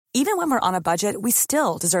Even when we're on a budget, we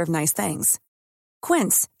still deserve nice things.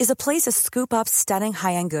 Quince is a place to scoop up stunning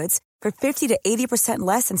high-end goods for 50 to 80%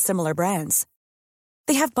 less than similar brands.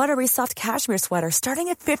 They have buttery soft cashmere sweaters starting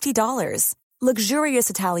at $50, luxurious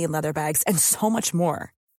Italian leather bags, and so much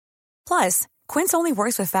more. Plus, Quince only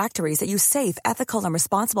works with factories that use safe, ethical, and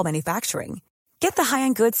responsible manufacturing. Get the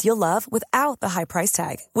high-end goods you'll love without the high price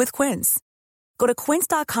tag with Quince. Go to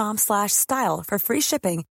quince.com/style for free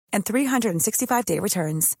shipping and 365-day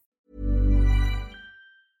returns.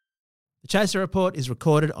 The Chaser Report is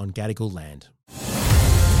recorded on Gadigal land.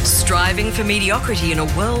 Striving for mediocrity in a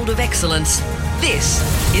world of excellence. This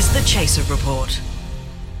is the Chaser Report.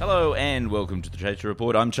 Hello and welcome to the Chaser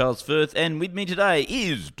Report. I'm Charles Firth, and with me today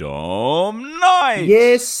is Dom Knight.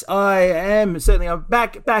 Yes, I am. Certainly, I'm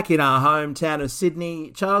back in our hometown of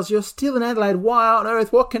Sydney. Charles, you're still in Adelaide. Why on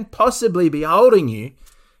earth? What can possibly be holding you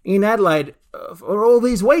in Adelaide for all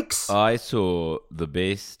these weeks? I saw the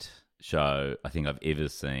best show I think I've ever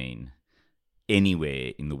seen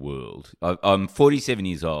anywhere in the world. I'm 47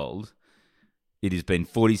 years old. It has been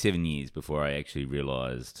 47 years before I actually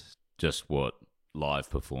realised just what live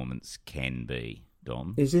performance can be,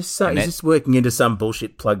 Dom. Is this working into some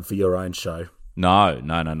bullshit plug for your own show? No.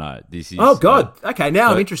 This is. Oh God. Okay,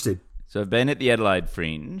 now I'm interested. So I've been at the Adelaide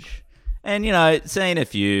Fringe, and seen a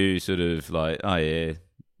few sort of like, oh yeah,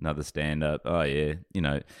 another stand-up. Oh yeah,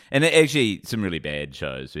 and actually some really bad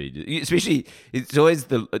shows. Especially, it's always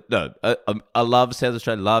I love South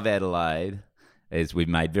Australia, love Adelaide, as we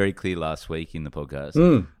made very clear last week in the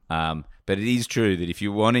podcast. But it is true that if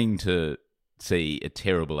you're wanting to see a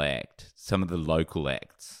terrible act, some of the local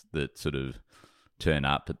acts that sort of turn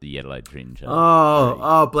up at the Adelaide Fringe.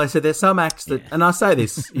 Oh, bless it. There's some acts that, and I say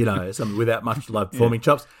this, some without much love performing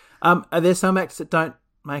chops. Are there some acts that don't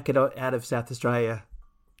make it out of South Australia?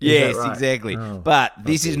 Yes, right? exactly. Oh, but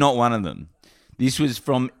this is not one of them. This was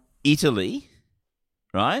from Italy,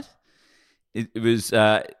 right? It was.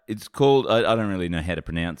 It's called. I don't really know how to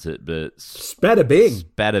pronounce it, but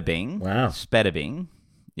Spatterbing. Wow. Spatterbing.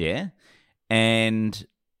 Yeah. And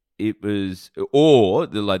it was, or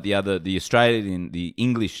the Australian, the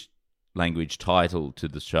English language title to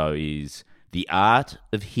the show is The Art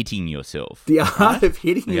of Hitting Yourself. The Art of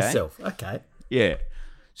Hitting Yourself. Okay. Yeah.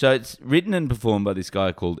 So it's written and performed by this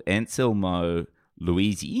guy called Anselmo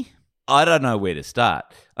Luisi. I don't know where to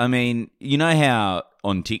start. I mean, you know how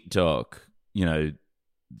on TikTok,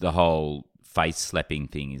 the whole face slapping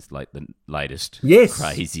thing is like the latest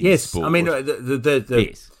crazy sport. I mean,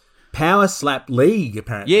 the Power Slap League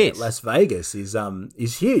apparently at Las Vegas is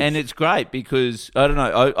huge, and it's great because I don't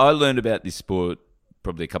know. I learned about this sport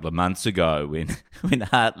probably a couple of months ago when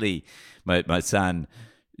Hartley, my son,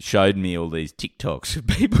 showed me all these TikToks of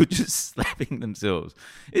people just slapping themselves.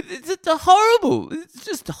 It's horrible. It's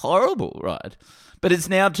just horrible, right? But it's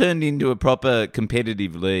now turned into a proper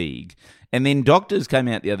competitive league. And then doctors came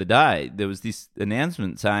out the other day. There was this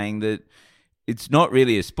announcement saying that it's not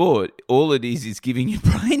really a sport. All it is giving you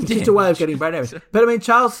brain damage. It's just a way of getting brain damage. But I mean,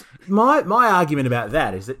 Charles, my argument about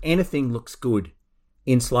that is that anything looks good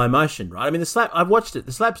in slow motion, right? I mean, I've watched it.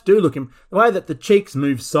 The slaps do look, the way that the cheeks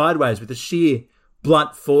move sideways with the sheer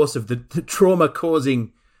blunt force of the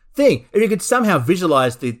trauma-causing thing. If you could somehow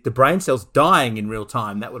visualize the brain cells dying in real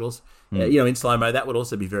time, that would also, in slow-mo, that would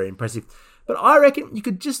also be very impressive. But I reckon you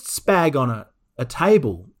could just spag on a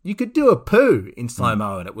table. You could do a poo in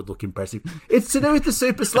slow-mo and it would look impressive. It's to do with the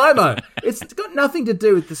super slow-mo. It's got nothing to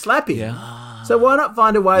do with the slapping. Yeah. So why not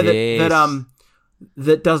find a way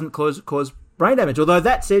that doesn't cause brain damage? Although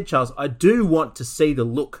that said, Charles, I do want to see the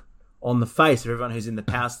look on the face of everyone who's in the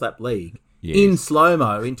Power Slap League in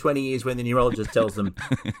slow-mo in 20 years when the neurologist tells them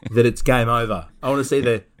that it's game over. I want to see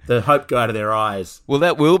the hope go out of their eyes. Well,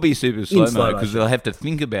 that will be super slow-mo because they'll have to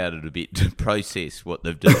think about it a bit to process what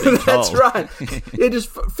they've just been told. That's right. You just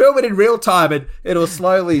film it in real time and it'll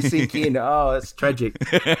slowly sink in. Oh, that's tragic.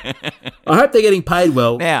 I hope they're getting paid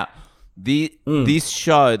well. Now, this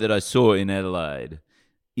show that I saw in Adelaide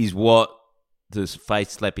is what the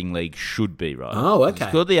face slapping league should be, right? Oh, okay.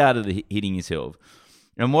 It's called The Art of Hitting Yourself.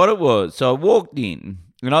 And what it was, so I walked in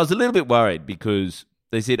and I was a little bit worried because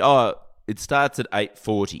they said, it starts at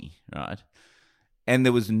 8:40, right? And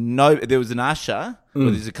there was an usher,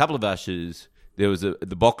 well, there's a couple of ushers. There was the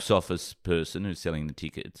box office person who's selling the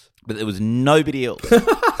tickets, but there was nobody else.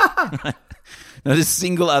 Right? Not a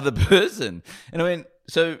single other person. And I went,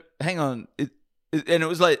 so hang on. And it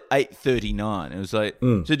was like 8:39. It was like,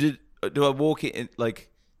 so do I walk in, like,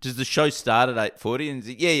 does the show start at 8:40? And he's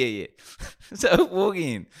like, yeah. So I walk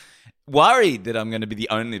in, worried that I'm going to be the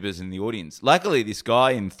only person in the audience. Luckily, this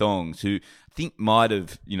guy in thongs, who I think might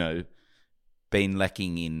have, been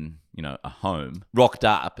lacking in a home, rocked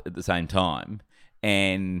up at the same time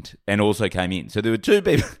and also came in. So there were two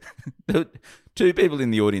people, two people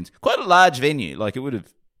in the audience. Quite a large venue, like it would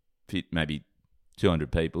have fit maybe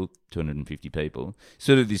 200 people, 250 people.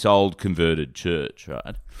 Sort of this old converted church,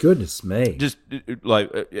 right? Goodness me. Just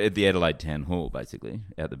like at the Adelaide Town Hall, basically,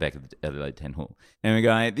 out the back of the Adelaide Town Hall. And we're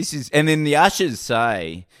going, and then the ushers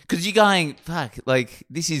say, because you're going, fuck, like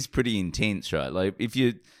this is pretty intense, right? Like if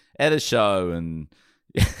you're at a show and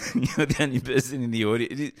you're the only person in the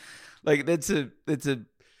audience, like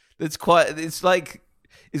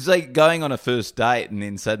it's like going on a first date and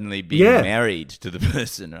then suddenly being married to the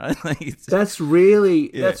person, right? Like that's really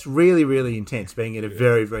really intense. Being at a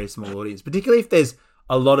very very small audience, particularly if there's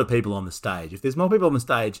a lot of people on the stage. If there's more people on the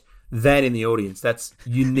stage than in the audience, that's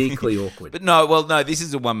uniquely awkward. But no, this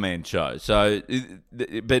is a one man show. So,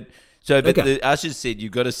 but the ushers said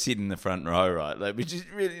you've got to sit in the front row, right? Like, which is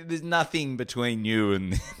really, there's nothing between you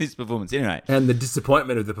and this performance. Anyway. And the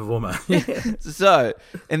disappointment of the performer. So,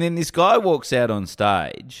 and then this guy walks out on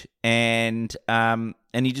stage and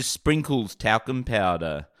he just sprinkles talcum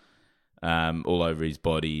powder all over his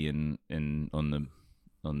body and on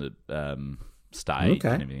the stage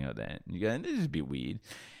and everything like that. And you go, this is a bit weird.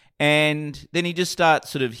 And then he just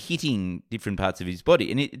starts sort of hitting different parts of his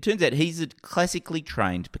body. And it turns out he's a classically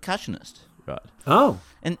trained percussionist, right? Oh.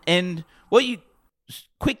 And what you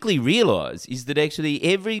quickly realise is that actually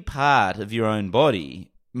every part of your own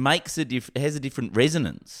body has a different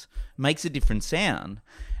resonance, makes a different sound.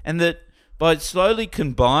 And that by slowly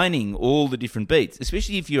combining all the different beats,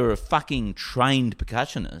 especially if you're a fucking trained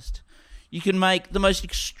percussionist, you can make the most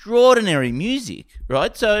extraordinary music,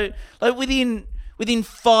 right? So like within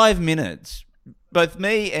 5 minutes, both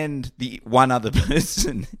me and the one other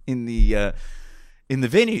person in the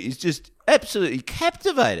venue is just absolutely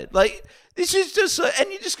captivated. Like this is just,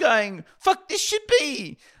 and you're just going, fuck, this should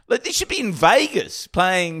be in Vegas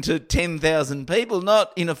playing to 10,000 people,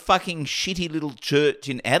 not in a fucking shitty little church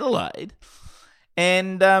in Adelaide.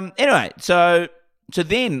 And anyway, so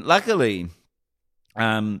then luckily,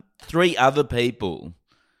 3 other people,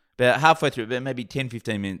 about halfway through, about maybe 10,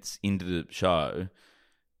 15 minutes into the show,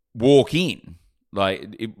 walk in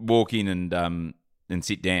and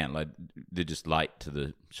sit down. Like they're just late to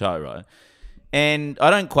the show, right? And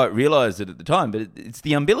I don't quite realise it at the time, but it's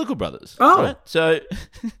the Umbilical Brothers. Oh. Right? So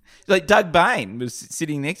like Doug Bain was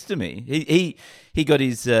sitting next to me. He got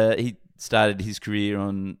his he started his career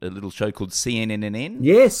on a little show called CNNN.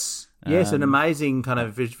 Yes, an amazing kind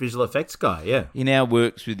of visual effects guy, yeah. He now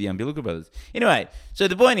works with the Umbilical Brothers. Anyway, so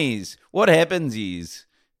the point is, what happens is,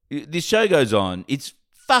 this show goes on, it's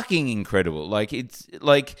fucking incredible. Like, it's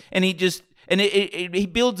like, and he just, and he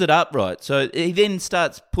builds it up, right? So he then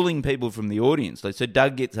starts pulling people from the audience. Like, so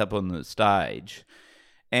Doug gets up on the stage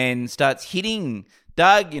and starts hitting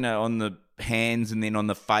Doug, on the hands and then on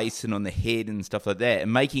the face and on the head and stuff like that,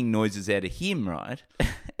 and making noises out of him, right?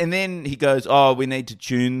 And then he goes, oh, we need to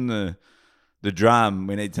tune the drum.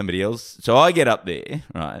 We need somebody else. So I get up there,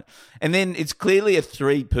 right? And then it's clearly a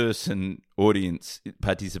 3-person audience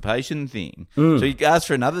participation thing. So he asks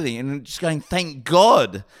for another thing, and I'm just going, thank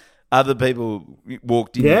God other people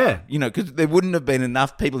walked in. Yeah. Because there wouldn't have been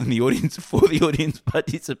enough people in the audience for the audience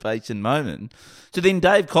participation moment. So then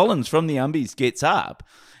Dave Collins from the Umbies gets up,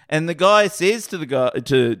 and the guy says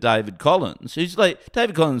to David Collins, who's like,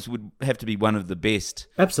 David Collins would have to be one of the best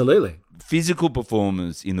absolutely physical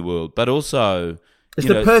performers in the world, but also it's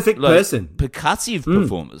the perfect person, percussive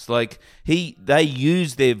performers. Like they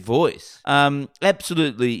use their voice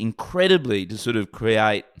absolutely incredibly to sort of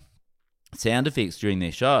create sound effects during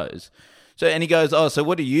their shows. So, and he goes, oh, so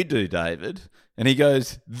what do you do, David? And he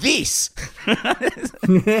goes, this.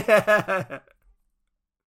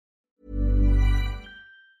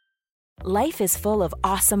 Life is full of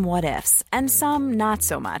awesome what-ifs, and some not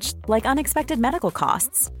so much, like unexpected medical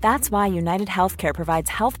costs. That's why United Healthcare provides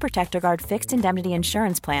Health Protector Guard fixed indemnity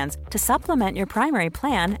insurance plans to supplement your primary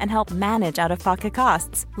plan and help manage out-of-pocket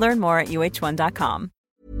costs. Learn more at uh1.com.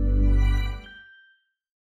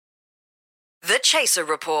 The Chaser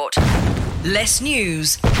Report. Less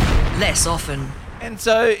news, less often. And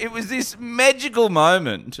so it was this magical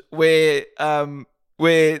moment where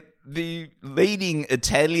the leading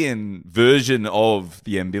Italian version of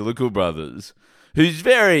the Umbilical Brothers, who's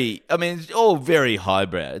it's all very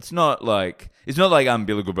highbrow. It's not like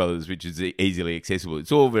Umbilical Brothers, which is easily accessible.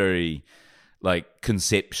 It's all very like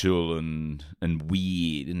conceptual and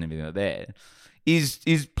weird and everything like that.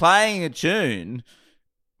 Is playing a tune,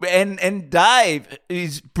 and Dave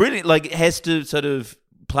is brilliant. Like has to sort of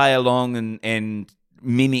play along and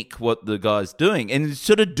mimic what the guy's doing, and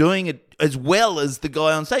sort of doing it as well as the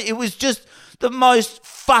guy on stage. It was just the most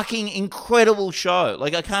fucking incredible show.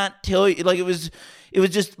 Like, I can't tell you. Like, it was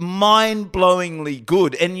just mind-blowingly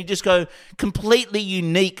good. And you just go, completely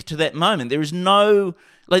unique to that moment. There is no,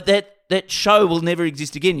 like, that show will never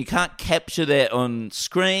exist again. You can't capture that on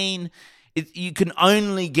screen. You can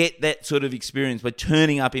only get that sort of experience by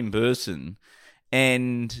turning up in person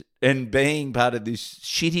and being part of this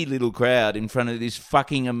shitty little crowd in front of this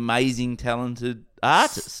fucking amazing, talented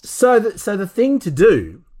artist. So the thing to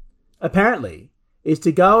do, apparently, is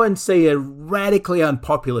to go and see a radically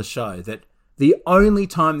unpopular show that the only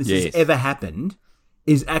time this has ever happened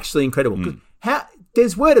is actually incredible.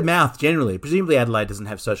 There's word of mouth generally. Presumably Adelaide doesn't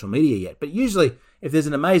have social media yet, but usually if there's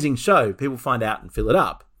an amazing show, people find out and fill it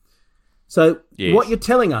up. So what you're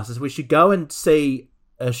telling us is we should go and see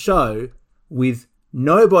a show with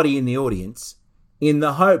nobody in the audience in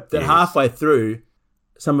the hope that halfway through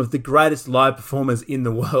some of the greatest live performers in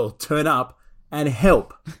the world turn up and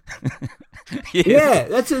help. Yeah,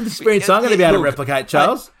 that's an experience I'm going to be able to replicate,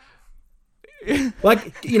 Charles.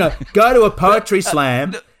 Like, go to a poetry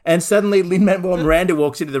slam and suddenly Lin-Manuel Miranda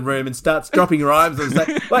walks into the room and starts dropping rhymes and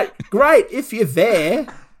say, like, great, if you're there.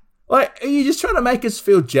 Like, are you just trying to make us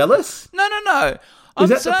feel jealous? No. Is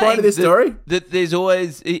that the point of this story? That there's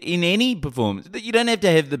always, in any performance, that you don't have to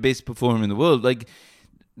have the best performer in the world. Like,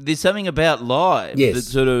 there's something about live that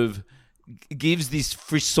sort of gives this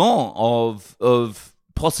frisson of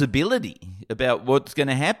possibility about what's going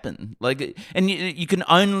to happen. Like, and you can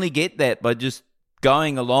only get that by just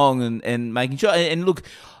going along and making sure. And look,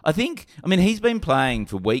 I mean, he's been playing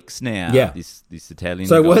for weeks now. Yeah. This Italian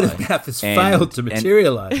guy. Word of mouth has failed to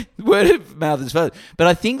materialise. Word of mouth has failed. But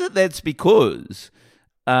I think that's because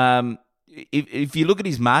if you look at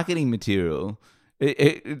his marketing material,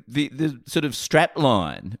 the sort of strap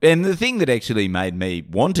line, and the thing that actually made me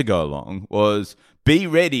want to go along was, be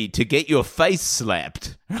ready to get your face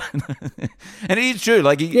slapped. And it is true.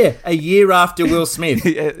 Like, a year after Will Smith.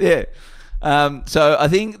 Yeah. So I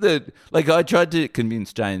think that, like, I tried to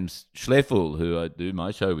convince James Schleffel, who I do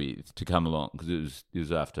my show with, to come along because it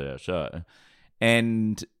was after our show,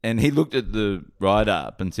 and he looked at the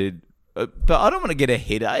write-up and said, but I don't want to get a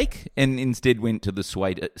headache, and instead went to the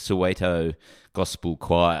Soweto Gospel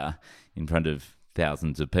Choir in front of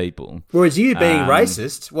thousands of people. Whereas you, being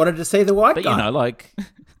racist, wanted to see the white guy. But, like...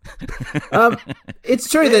 it's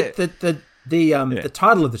true that the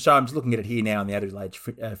title of the show, I'm just looking at it here now on the Adelaide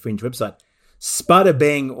Fringe website, Sputter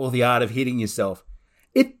Bang or the Art of Hitting Yourself.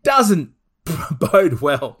 It doesn't bode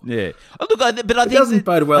well. Yeah. Look, I think it doesn't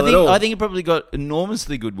bode well at all. I think it probably got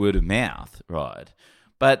enormously good word of mouth, right?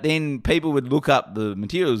 But then people would look up the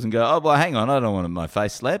materials and go, oh, well, hang on, I don't want my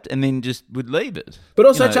face slapped, and then just would leave it. But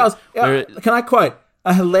also, Charles, can I quote,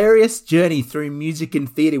 a hilarious journey through music and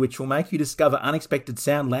theatre which will make you discover unexpected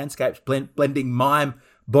sound landscapes blending mime,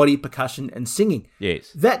 body, percussion and singing.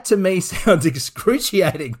 Yes. That to me sounds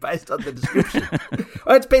excruciating based on the description.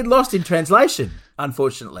 It's been lost in translation,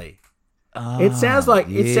 unfortunately. It sounds like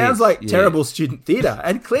terrible student theatre,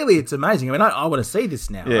 and clearly it's amazing. I mean, I want to see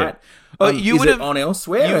this now, right? Is it on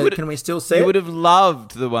elsewhere? Can we still see it? You would have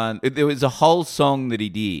loved the one. There was a whole song that he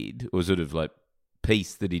did, or sort of like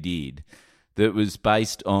piece that he did, that was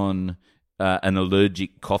based on an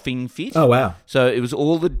allergic coughing fit. Oh wow! So it was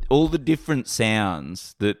all the different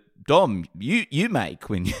sounds that Dom you make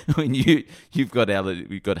when you've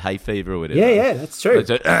got hay fever or whatever. Yeah, that's true.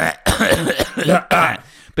 So,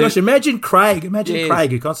 gosh, imagine Craig.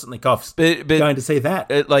 Craig who constantly coughs. But going to see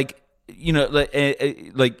that,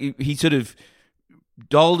 he sort of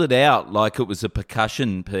doled it out like it was a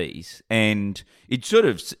percussion piece, and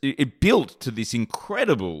it built to this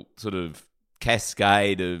incredible sort of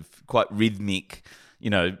cascade of quite rhythmic,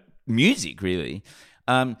 music, really.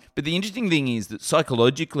 But the interesting thing is that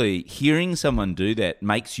psychologically, hearing someone do that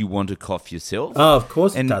makes you want to cough yourself. Oh, of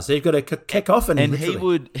course it does. So you've got to kick off, and he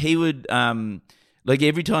would like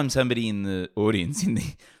every time somebody in the audience, in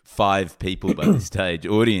the 5 people by this stage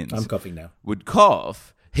audience, I'm coughing now, would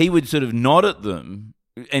cough, he would sort of nod at them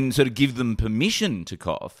and sort of give them permission to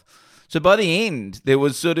cough. So by the end, there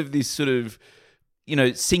was sort of this sort of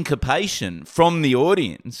syncopation from the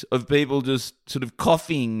audience of people just sort of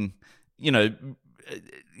coughing,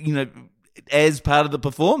 as part of the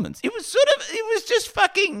performance. It was just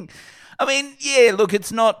fucking, I mean, yeah, look,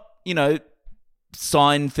 it's not,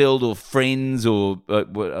 Seinfeld or Friends or,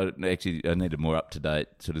 actually, I need a more up-to-date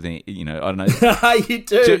sort of thing, I don't know. You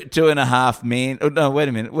do. 2.5 Men. Oh, no, wait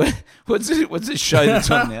a minute. What's the show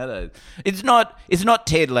that's on nowadays? It's not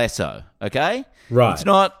Ted Lasso, okay? Right. It's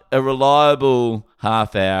not a reliable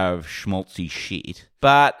half hour of schmaltzy shit,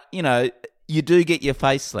 but, you do get your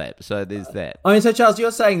face slapped, so there's that. I mean, so Charles,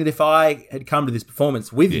 you're saying that if I had come to this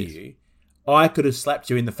performance with you, I could have slapped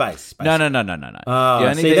you in the face. No.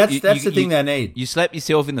 Oh, see, that's the thing they need. You slap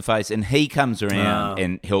yourself in the face, and he comes around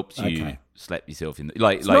and helps you slap yourself in the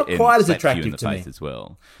It's not quite as attractive in the to face me as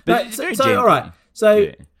well. But But it's very so gently. all right. So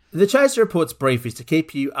Yeah. the Chaser Report's brief is to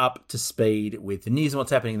keep you up to speed with the news and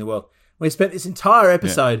what's happening in the world. We spent this entire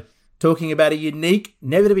episode talking about a unique,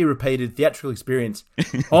 never to be repeated theatrical experience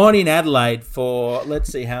on in Adelaide for,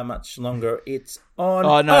 let's see how much longer it's on.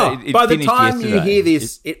 Oh, no, it by the finished time you yesterday. hear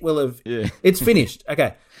this, it will have, it's finished.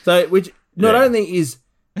 Okay. So, which not only is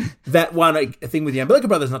that one a thing with the Umbilical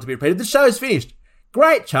Brothers not to be repeated, the show is finished.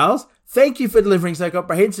 Great, Charles. Thank you for delivering so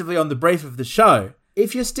comprehensively on the brief of the show.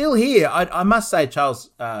 If you're still here, I must say, Charles,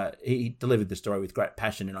 he delivered the story with great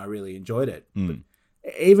passion and I really enjoyed it. But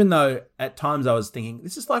even though at times I was thinking,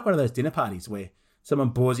 this is like one of those dinner parties where someone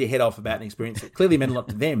bores your head off about an experience that clearly meant a lot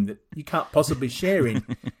to them that you can't possibly share in.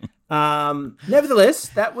 Nevertheless,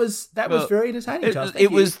 that was very entertaining, Charles.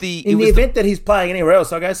 It was the event that he's playing anywhere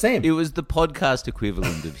else, I'll go see him. It was the podcast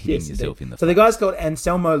equivalent of hitting yourself in the face. So the guy's called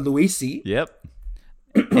Anselmo Luisi. Yep.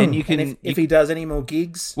 And you can And if he does any more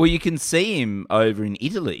gigs, well, you can see him over in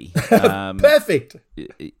Italy. perfect.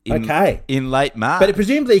 In late March. But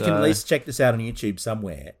presumably you can at least check this out on YouTube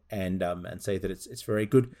somewhere and see that it's very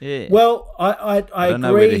good. Yeah. Well, I agree. I don't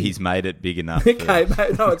know whether he's made it big enough. Okay,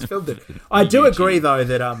 no, it's filmed it. I do agree though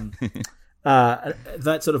that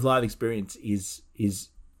that sort of live experience is is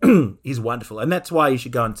wonderful, and that's why you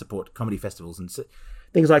should go and support comedy festivals and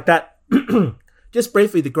things like that. Just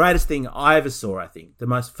briefly, the greatest thing I ever saw, I think, the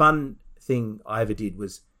most fun thing I ever did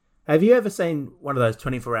was, have you ever seen one of those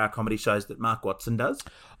 24-hour comedy shows that Mark Watson does?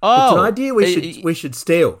 Oh, it's an idea we should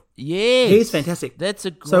steal. Yeah, he's fantastic. That's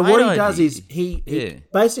a great So what he idea. does is he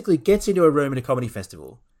basically gets into a room at a comedy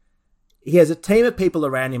festival. He has a team of people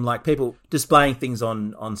around him, like people displaying things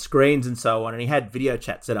on screens and so on, and he had video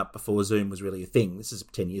chat set up before Zoom was really a thing. This is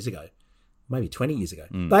 10 years ago. Maybe 20 years ago.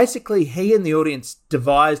 Basically, he and the audience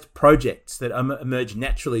devised projects that emerged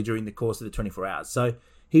naturally during the course of the 24 hours. So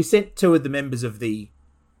he sent two of the members of the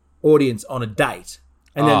audience on a date,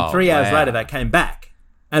 and then 3 hours later they came back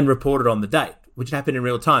and reported on the date, which happened in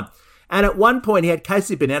real time. And at one point, he had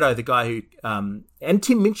Casey Bonetto, the guy who... and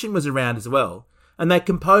Tim Minchin was around as well, and they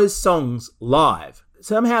composed songs live.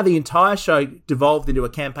 Somehow the entire show devolved into a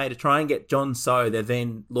campaign to try and get John Soe, the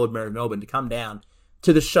then Lord Mayor of Melbourne, to come down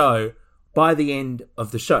to the show by the end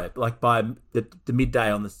of the show, like by the midday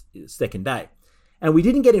on the second day. And we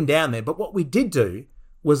didn't get him down there, but what we did do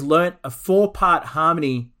was learnt a 4-part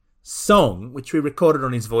harmony song, which we recorded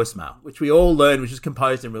on his voicemail, which we all learned, which was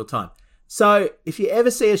composed in real time. So if you ever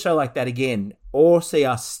see a show like that again, or see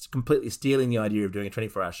us completely stealing the idea of doing a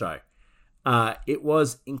 24-hour show, it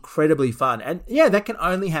was incredibly fun. And yeah, that can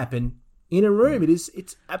only happen in a room.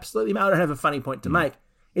 It's absolutely, I don't have a funny point to make.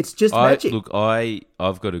 It's just magic. Look,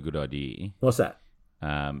 I've got a good idea. What's that?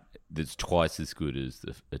 That's twice as good as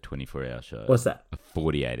a 24-hour show. What's that? A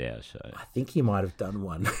 48-hour show. I think he might have done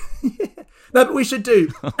one. No, but we should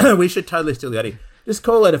we should totally steal the idea. Just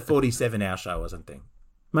call it a 47-hour show or something.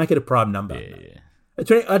 Make it a prime number. Yeah.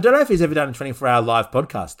 I don't know if he's ever done a 24-hour live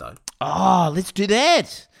podcast, though. Oh, let's do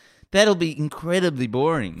that. That'll be incredibly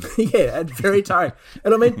boring. Yeah, and very tiring.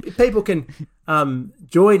 And I mean, people can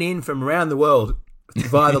join in from around the world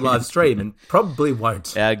via the live stream and probably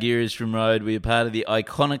won't. Our gear is from Road. We are part of the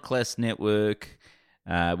Iconoclast Network.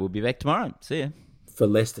 We'll be back tomorrow. See ya. For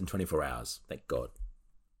less than 24 hours. Thank God.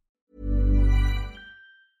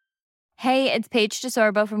 Hey, it's Paige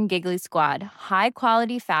DeSorbo from Giggly Squad. High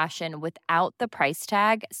quality fashion without the price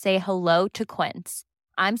tag. Say hello to Quince.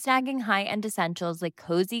 I'm snagging high-end essentials like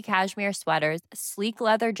cozy cashmere sweaters, sleek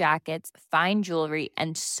leather jackets, fine jewelry,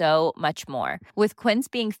 and so much more. With Quince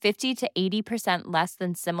being 50 to 80% less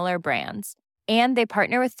than similar brands. And they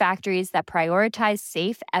partner with factories that prioritize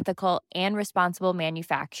safe, ethical, and responsible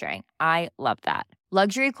manufacturing. I love that.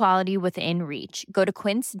 Luxury quality within reach. Go to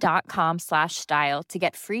quince.com/style to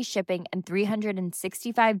get free shipping and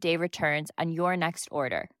 365-day returns on your next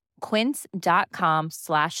order.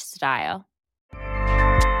 Quince.com/style.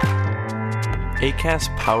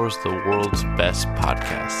 Acast powers the world's best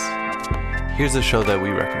podcasts. Here's a show that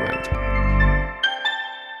we recommend.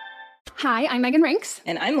 Hi, I'm Megan Rinks.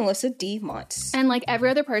 And I'm Melissa D. Montz. And like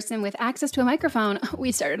every other person with access to a microphone,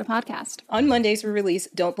 we started a podcast. On Mondays, we release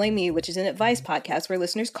Don't Blame Me, which is an advice podcast where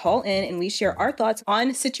listeners call in and we share our thoughts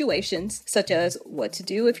on situations such as what to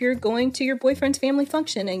do if you're going to your boyfriend's family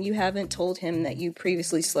function and you haven't told him that you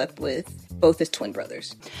previously slept with both as twin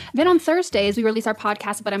brothers. Then on Thursdays, we release our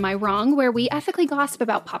podcast, But Am I Wrong?, where we ethically gossip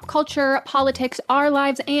about pop culture, politics, our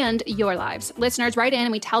lives, and your lives. Listeners write in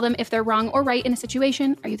and we tell them if they're wrong or right in a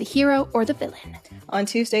situation. Are you the hero or the villain? On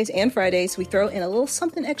Tuesdays and Fridays, we throw in a little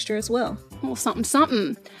something extra as well. A little something,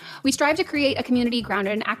 something. We strive to create a community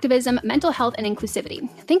grounded in activism, mental health, and inclusivity.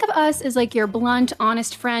 Think of us as like your blunt,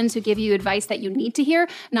 honest friends who give you advice that you need to hear,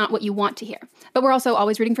 not what you want to hear. But we're also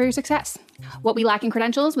always rooting for your success. What we lack in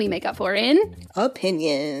credentials, we make up for in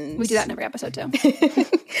opinions. We do that in every episode too.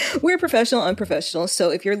 We're professional unprofessionals, so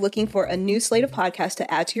if you're looking for a new slate of podcasts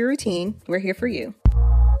to add to your routine, we're here for you.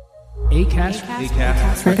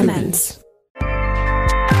 Acast recommends.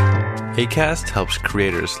 Acast helps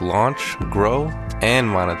creators launch, grow, and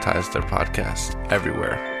monetize their podcasts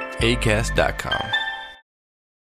everywhere. Acast.com.